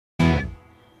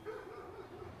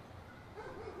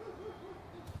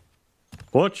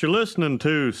What you listening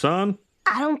to, son?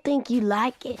 I don't think you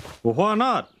like it. Well, why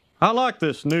not? I like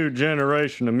this new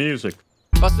generation of music.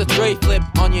 Bust a tray flip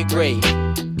on your grave.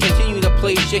 Continue to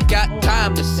play shit, got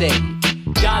time to save.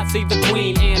 God save the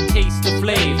queen and taste the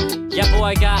flav. Yeah,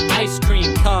 boy, got ice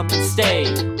cream, come and stay.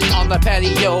 On the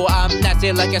patio, I'm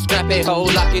nasty like a scrappy hoe.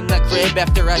 Locked in the crib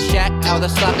after I shat out a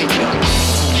sloppy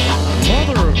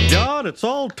joe. Mother of God, it's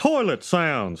all toilet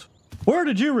sounds. Where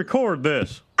did you record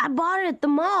this? I bought it at the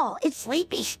mall. It's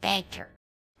Sleepy Spectre.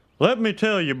 Let me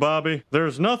tell you, Bobby,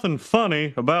 there's nothing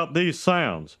funny about these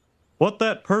sounds. What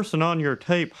that person on your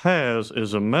tape has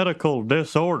is a medical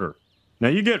disorder. Now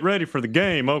you get ready for the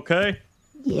game, okay?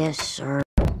 Yes, sir.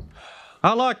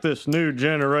 I like this new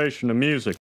generation of music.